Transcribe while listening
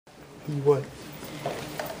What?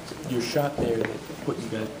 Your shot there that put you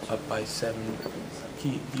guys up by 7.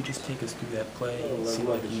 Can you just take us through that play? It seemed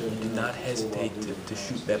like you did not hesitate to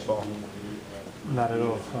shoot that ball. Not at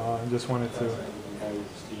all. I just wanted to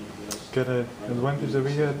get an advantage that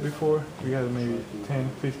we had before. We had maybe 10,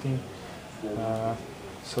 15.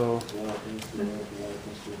 So I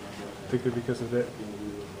think it because of that.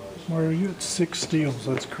 Mario, you had 6 steals.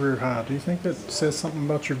 That's career high. Do you think that says something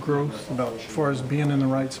about your growth, about as far as being in the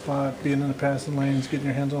right spot, being in the passing lanes, getting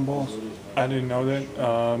your hands on balls? I didn't know that,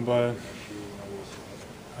 but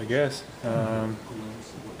I guess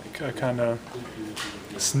I kind of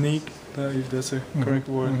sneak, if that's a correct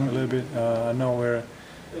word, a little bit. I know where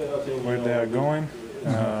they are going,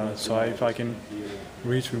 so if I can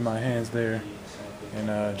reach with my hands there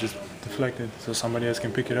and just deflect it so somebody else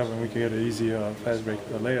can pick it up and we can get an easy fast break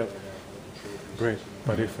layup, great.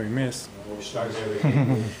 But if we miss...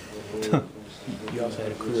 You also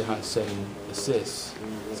had a career high 7 assists.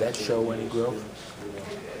 Does that show any growth?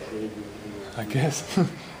 I guess.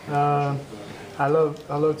 I love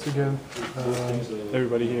to get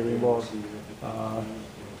everybody here involved.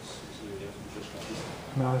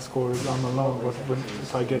 Now I score, I'm alone, but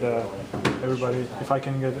if I get if I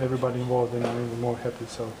can get everybody involved, then I'm even more happy.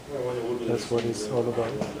 So that's what it's all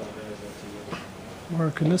about.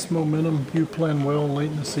 Mark, can this momentum, you playing well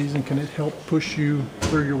late in the season, can it help push you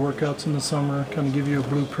through your workouts in the summer, kind of give you a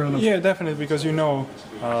blueprint of... Yeah, definitely, because you know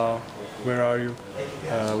where are you,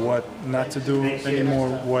 what not to do anymore,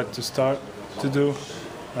 what to start to do.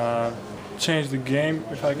 Change the game,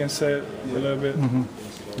 if I can say it a little bit.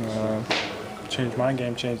 Change my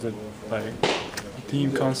game, change the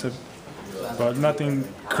team concept, but nothing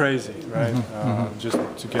crazy, right? Just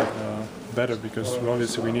to get better, because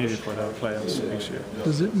obviously we need it for the playoffs next year.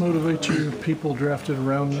 Does it motivate you, people drafted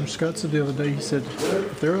around you? Scott said the other day, he said,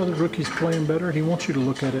 if there are other rookies playing better, he wants you to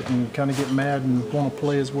look at it and kind of get mad and want to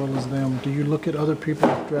play as well as them. Do you look at other people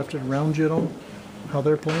drafted around you at all, how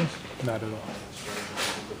they're playing? Not at all.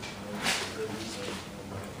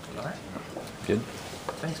 All right. Good.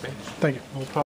 Thanks, man. Thank you.